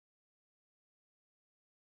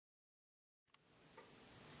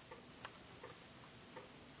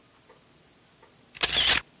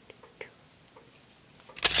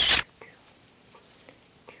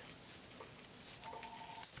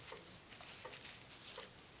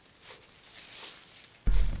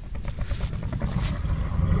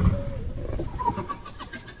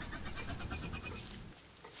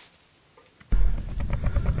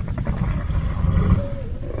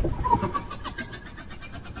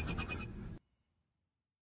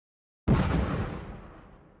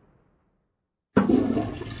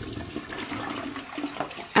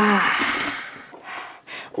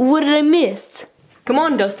What did I miss? Come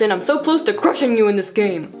on, Dustin, I'm so close to crushing you in this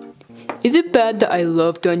game. Is it bad that I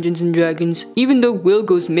love Dungeons and Dragons, even though Will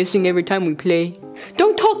goes missing every time we play?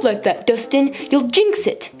 Don't talk like that, Dustin. You'll jinx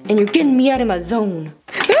it, and you're getting me out of my zone.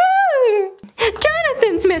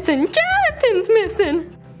 Jonathan's missing! Jonathan's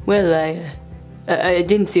missing! Well, I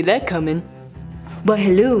didn't see that coming. Why,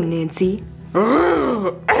 hello, Nancy.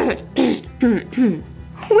 Will,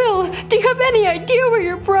 do you have any idea where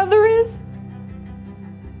your brother is?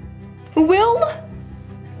 Will?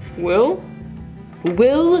 Will?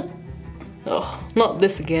 Will? Oh, not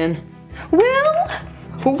this again. Will?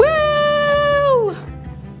 Will!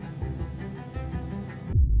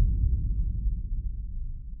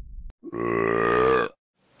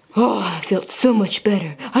 Oh, I felt so much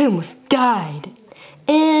better. I almost died.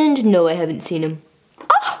 And no, I haven't seen him.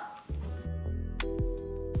 Ah!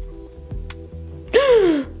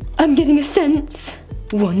 I'm getting a sense.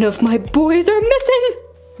 One of my boys are missing.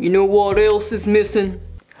 You know what else is missing?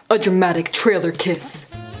 A dramatic trailer kiss.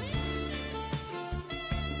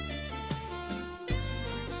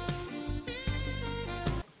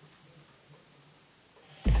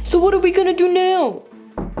 So what are we gonna do now?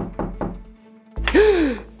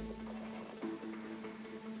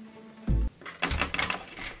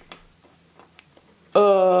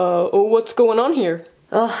 What's going on here?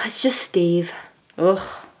 Oh, it's just Steve. Ugh.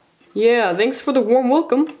 Yeah, thanks for the warm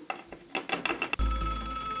welcome.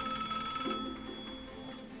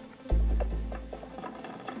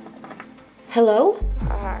 Hello?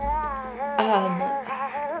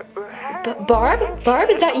 Barb? Barb,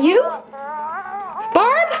 is that you?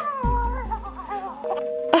 Barb?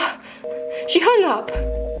 She hung up.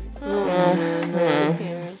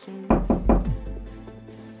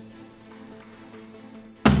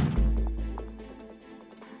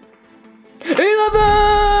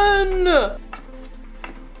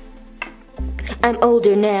 I'm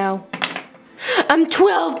older now. I'm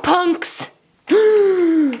 12, punks!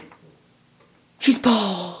 She's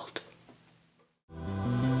bald.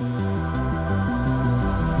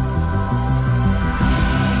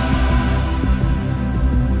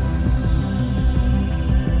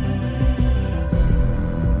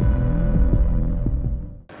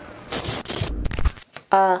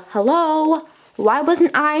 Hello? Why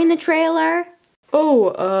wasn't I in the trailer?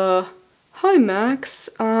 Oh, hi Max.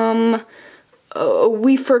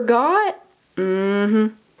 We forgot?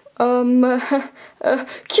 Cue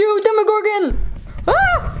Demogorgon!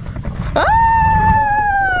 Ah! Ah!